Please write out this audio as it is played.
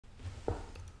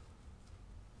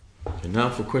And now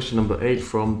for question number 8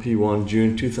 from P1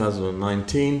 June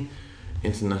 2019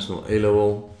 International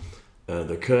A-Level.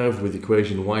 The curve with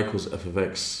equation y equals f of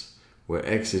x where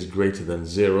x is greater than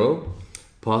 0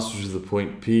 passes through the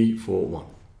point P for 1.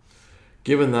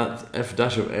 Given that f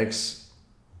dash of x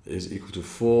is equal to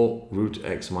 4 root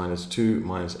x minus 2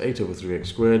 minus 8 over 3x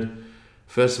squared,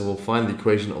 first of all find the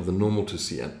equation of the normal to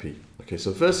C at P. Okay,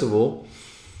 so first of all,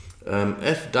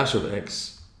 f dash of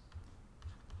x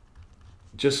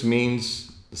just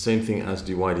means the same thing as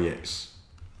dy dx.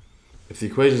 If the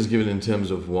equation is given in terms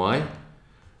of y,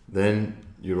 then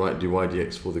you write dy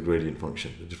dx for the gradient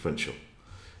function, the differential.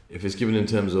 If it's given in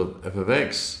terms of f of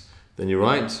x, then you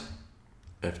write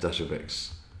f dash of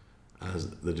x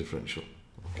as the differential.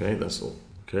 Okay, that's all.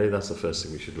 Okay, that's the first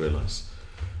thing we should realize.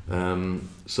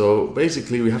 So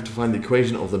basically we have to find the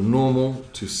equation of the normal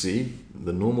to C,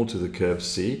 the normal to the curve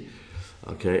C,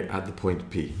 okay, at the point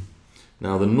P.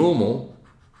 Now the normal,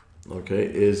 okay,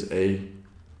 is a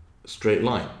straight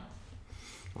line,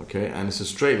 okay, and it's a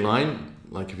straight line.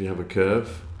 Like if you have a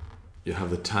curve, you have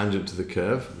the tangent to the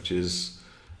curve, which is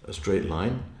a straight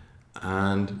line,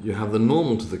 and you have the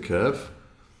normal to the curve,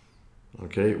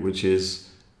 okay, which is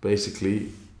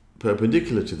basically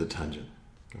perpendicular to the tangent.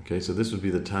 Okay, so this would be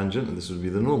the tangent and this would be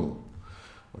the normal.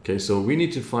 Okay, so we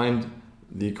need to find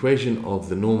the equation of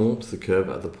the normal to the curve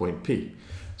at the point P.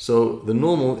 So the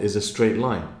normal is a straight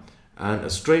line, and a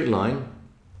straight line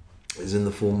is in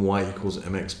the form y equals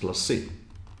mx plus c.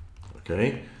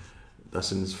 Okay,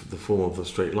 that's in the form of the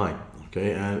straight line.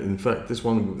 Okay, and in fact this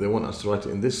one they want us to write it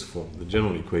in this form, the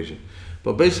general equation.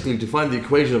 But basically to find the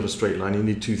equation of a straight line you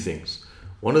need two things.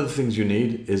 One of the things you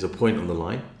need is a point on the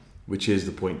line, which is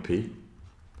the point P,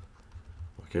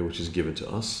 okay, which is given to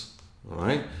us. All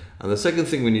right, and the second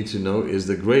thing we need to know is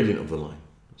the gradient of the line.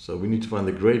 So we need to find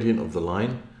the gradient of the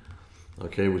line,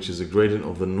 okay, which is the gradient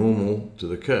of the normal to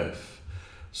the curve.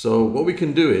 So what we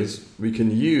can do is we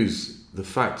can use the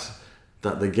fact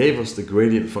that they gave us the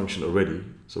gradient function already.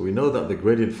 So we know that the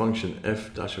gradient function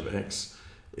f dash of x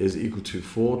is equal to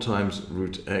 4 times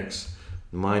root x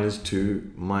minus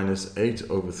 2 minus 8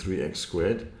 over 3x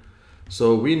squared.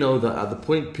 So we know that at the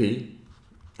point P,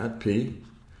 at P,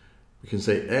 we can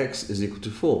say x is equal to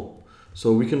 4.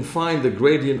 So we can find the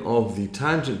gradient of the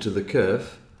tangent to the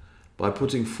curve by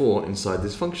putting 4 inside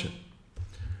this function.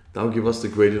 That will give us the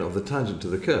gradient of the tangent to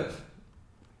the curve.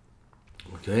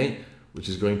 Okay, which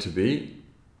is going to be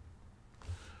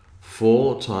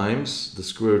 4 times the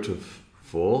square root of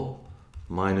 4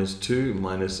 minus 2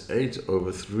 minus 8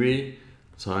 over 3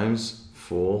 times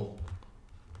 4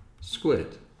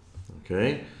 squared.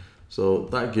 Okay, so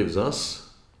that gives us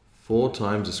 4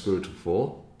 times the square root of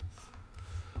 4.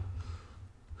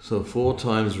 So 4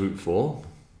 times root 4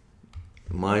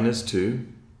 minus 2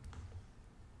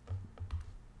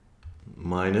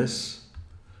 minus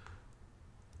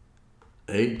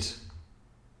 8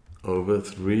 over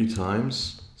 3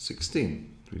 times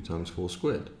 16. 3 times 4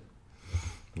 squared.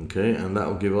 Okay, and that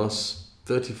will give us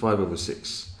 35 over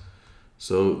 6.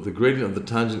 So the gradient of the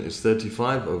tangent is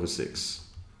 35 over 6.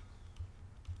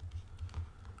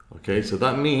 Okay, so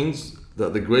that means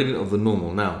that the gradient of the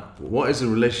normal. Now, what is the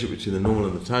relationship between the normal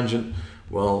and the tangent?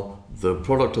 Well, the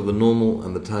product of the normal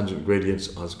and the tangent gradients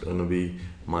is going to be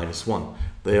minus 1.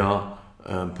 They are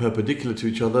perpendicular to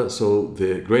each other, so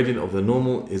the gradient of the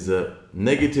normal is a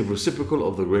negative reciprocal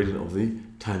of the gradient of the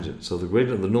tangent. So the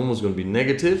gradient of the normal is going to be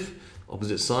negative,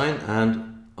 opposite sign,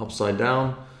 and upside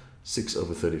down, 6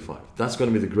 over 35. That's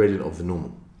going to be the gradient of the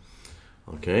normal.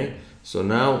 Okay, so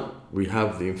now we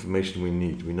have the information we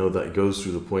need. We know that it goes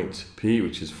through the point P,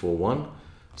 which is 4, 1.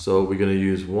 So we're going to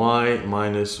use y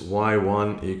minus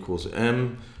y1 equals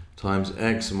m times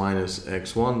x minus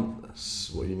x1.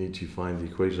 That's what you need to find the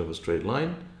equation of a straight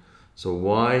line. So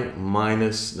y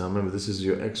minus, now remember this is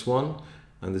your x1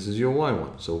 and this is your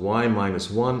y1. So y minus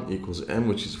 1 equals m,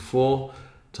 which is 4,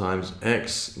 times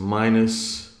x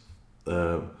minus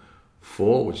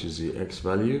 4, which is the x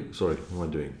value. Sorry, what am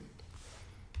I doing?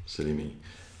 Silly me.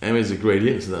 M is a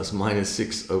gradient, so that's minus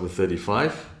 6 over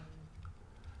 35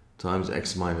 times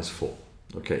x minus 4.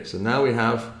 Okay, so now we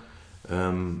have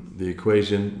the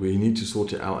equation. We need to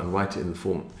sort it out and write it in the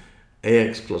form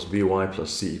ax plus by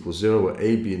plus c equals 0, where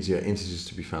a, b, and c are integers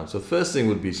to be found. So the first thing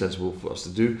would be sensible for us to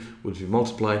do would be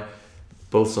multiply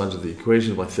both sides of the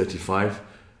equation by 35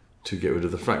 to get rid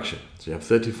of the fraction. So you have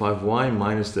 35y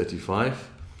minus 35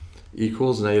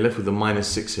 equals, now you're left with the minus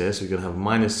 6 here, so you're going to have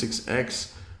minus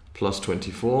 6x plus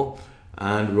 24,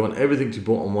 and we want everything to be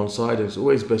brought on one side, and it's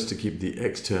always best to keep the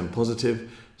x term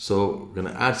positive. So we're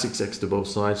going to add 6x to both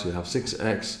sides, so you have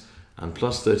 6x and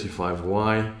plus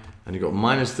 35y, and you've got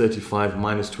minus 35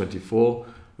 minus 24,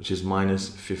 which is minus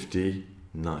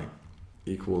 59,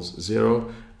 equals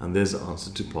 0. And there's the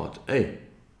answer to part A.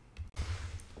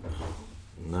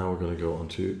 Now we're going to go on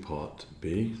to part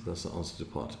B. That's the answer to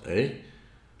part A.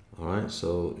 Alright,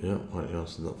 so yeah, write your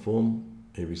answer in that form.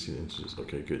 ABC integers.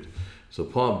 Okay, good. So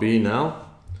part B now,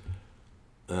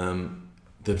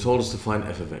 they've told us to find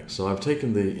f of x. So I've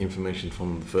taken the information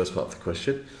from the first part of the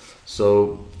question.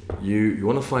 So you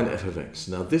want to find f of x.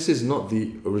 Now this is not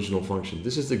the original function.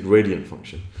 This is the gradient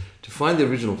function. To find the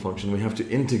original function, we have to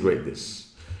integrate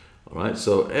this. Alright,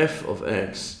 so f of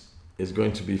x is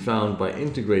going to be found by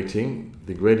integrating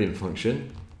the gradient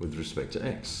function with respect to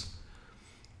x.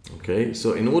 Okay,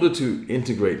 so in order to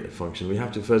integrate a function, we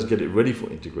have to first get it ready for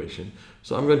integration.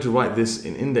 So I'm going to write this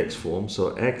in index form.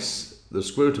 So x, the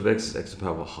square root of x is x to the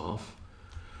power of a half.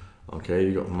 Okay,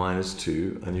 you got minus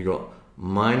 2, and you got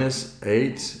minus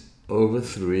 8 over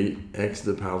 3 x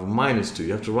to the power of minus 2.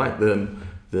 You have to write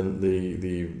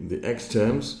the x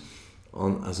terms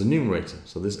on as a numerator.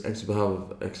 So this x to the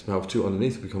power of 2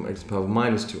 underneath will become x to the power of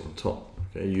minus 2 on top.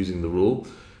 Okay, using the rule,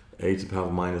 a to the power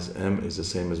of minus m is the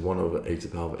same as 1 over a to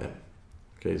the power of m.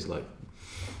 Okay, it's like,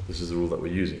 this is the rule that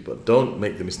we're using. But don't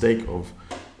make the mistake of,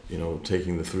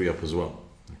 taking the 3 up as well.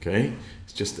 Okay,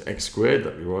 it's just the x squared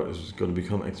that we write is going to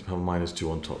become x to the power of minus 2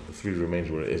 on top. The 3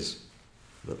 remains where it is.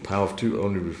 The power of 2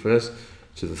 only refers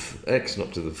to the x,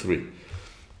 not to the 3.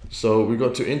 So we've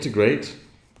got to integrate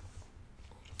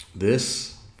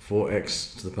this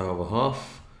 4x to the power of a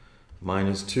half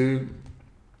minus 2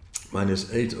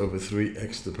 minus 8 over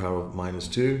 3x to the power of minus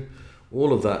 2.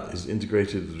 All of that is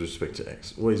integrated with respect to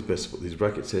x. Always best to put these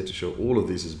brackets here to show all of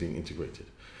these is being integrated.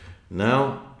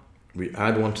 Now we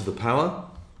add 1 to the power.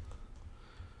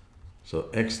 So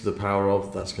x to the power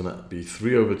of, that's going to be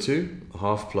 3 over 2. A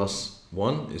half plus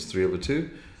 1 is 3 over 2.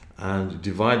 And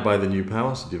divide by the new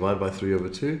power, so divide by 3 over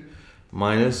 2.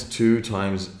 Minus 2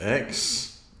 times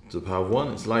x to the power of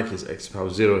 1. It's like it's x to the power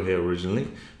of 0 here originally.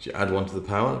 So you add 1 to the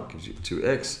power, gives you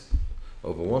 2x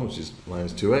over 1, which is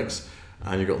minus 2x.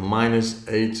 And you've got minus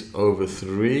 8 over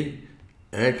 3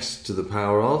 x to the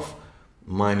power of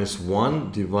minus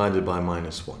 1 divided by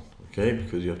minus 1. Okay,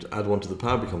 because you have to add 1 to the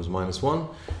power, becomes minus 1,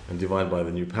 and divide by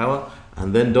the new power.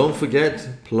 And then don't forget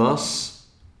plus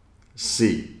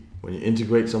c. When you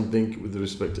integrate something with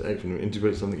respect to x, when you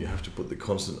integrate something, you have to put the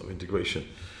constant of integration.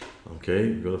 Okay,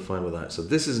 you've got to find what that is. So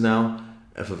this is now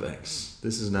f of x.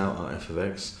 This is now our f of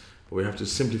x. But we have to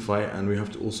simplify it, and we have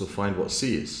to also find what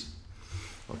c is.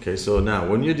 Okay, so now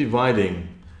when you're dividing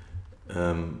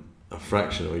a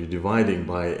fraction, or you're dividing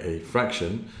by a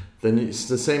fraction, then it's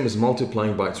the same as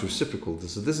multiplying by its reciprocal.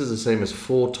 So this is the same as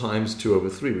 4 times 2 over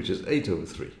 3, which is 8 over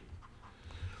 3.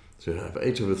 So you have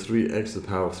 8 over 3 x to the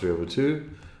power of 3 over 2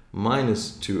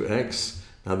 minus 2x.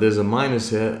 Now there's a minus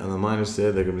here and a minus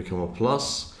there. They're going to become a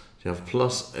plus. So you have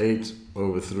plus 8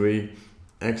 over 3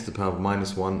 x to the power of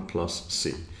minus 1 plus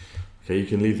c. Okay, you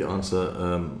can leave the answer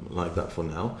like that for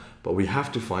now. But we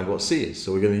have to find what c is.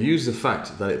 So we're going to use the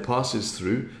fact that it passes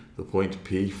through the point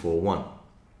P for 1.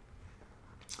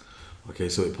 Okay,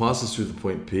 so it passes through the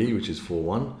point P, which is 4,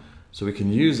 1. So we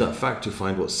can use that fact to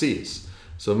find what c is.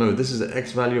 So remember, this is the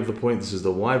x value of the point, this is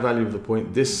the y value of the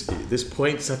point. This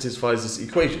point satisfies this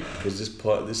equation because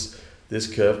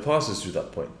this curve passes through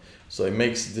that point. So it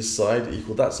makes this side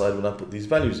equal that side when I put these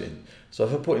values in. So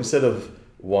if I put instead of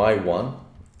y1,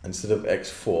 instead of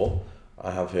x4,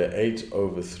 I have here 8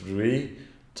 over 3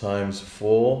 times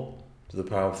 4 to the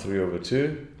power of 3 over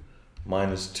 2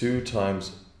 minus 2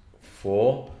 times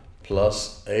 4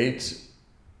 plus 8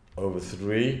 over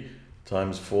 3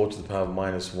 times 4 to the power of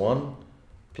minus 1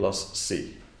 plus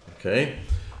c. Okay,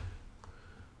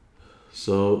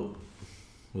 so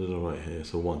what did I write here?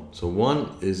 So 1. So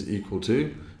 1 is equal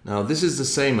to, now this is the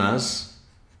same as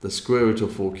the square root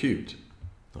of 4 cubed.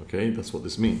 Okay, that's what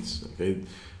this means. Okay,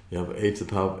 you have a to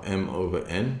the power of m over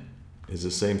n is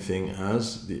the same thing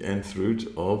as the nth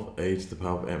root of a to the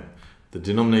power of m. The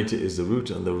denominator is the root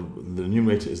and the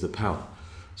numerator is the power.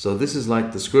 So this is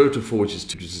like the square root of 4, which is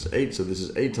 2, which is 8. So this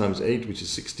is 8 times 8, which is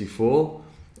 64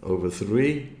 over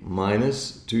 3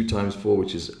 minus 2 times 4,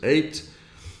 which is 8.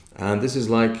 And this is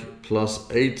like plus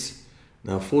 8.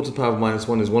 Now 4 to the power of minus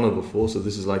 1 is 1 over 4. So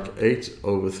this is like 8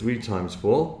 over 3 times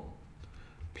 4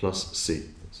 plus c.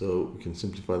 So we can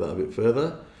simplify that a bit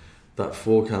further. That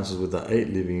 4 cancels with that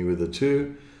 8, leaving you with a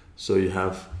 2. So you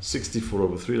have 64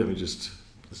 over 3. Let me just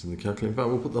put this in the calculator. In fact,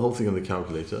 we'll put the whole thing in the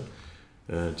calculator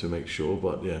to make sure.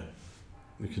 But yeah,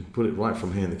 we can put it right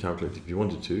from here in the calculator if you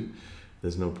wanted to.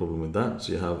 There's no problem with that.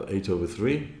 So you have 8 over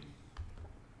 3.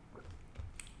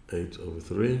 8 over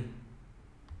 3.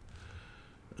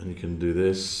 And you can do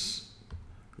this.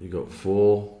 You got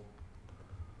 4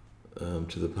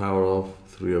 to the power of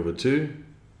 3 over 2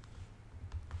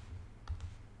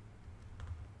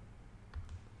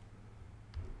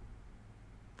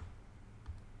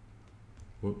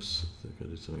 whoops, I think I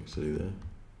did something silly there.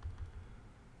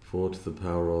 4 to the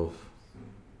power of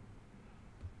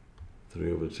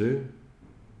 3 over 2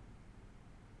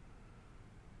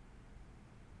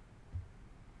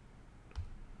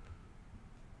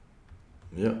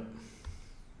 yep.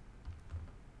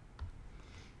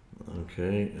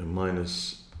 Okay, and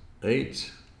minus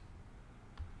 8,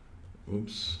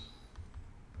 oops,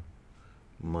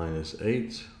 minus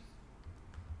 8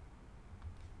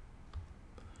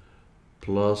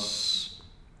 plus,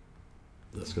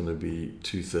 that's going to be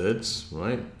 2/3,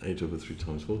 right? 8 over 3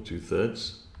 times 4,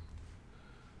 2/3.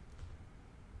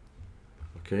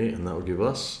 Okay, and that will give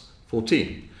us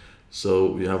 14.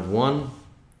 So we have 1,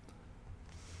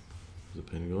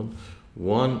 depending on,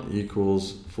 1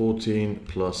 equals 14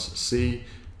 plus c,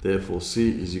 therefore c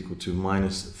is equal to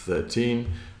minus 13.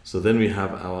 So then we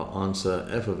have our answer,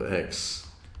 f of x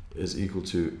is equal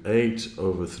to 8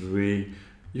 over 3.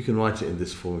 You can write it in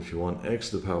this form if you want,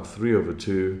 x to the power of 3 over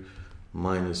 2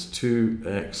 minus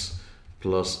 2x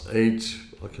plus 8.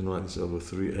 I can write this over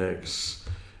 3x,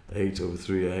 8 over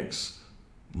 3x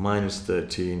minus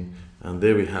 13, and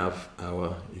there we have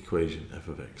our equation, f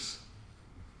of x.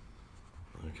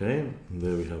 Okay, and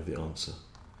there we have the answer.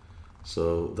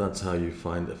 So that's how you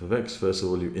find f of x. First of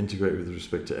all, you integrate with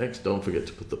respect to x. Don't forget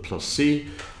to put the plus c,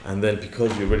 and then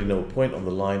because you already know a point on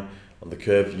the line, on the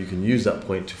curve, you can use that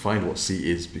point to find what c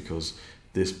is, because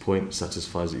this point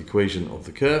satisfies the equation of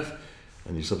the curve,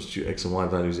 and you substitute x and y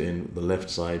values in the left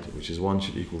side, which is 1,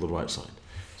 should equal the right side.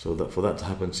 So that for that to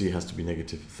happen, c has to be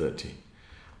negative 13.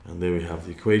 And there we have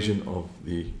the equation of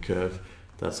the curve.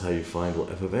 That's how you find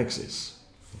what f of x is.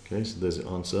 Okay, so there's the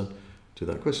answer to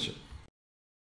that question.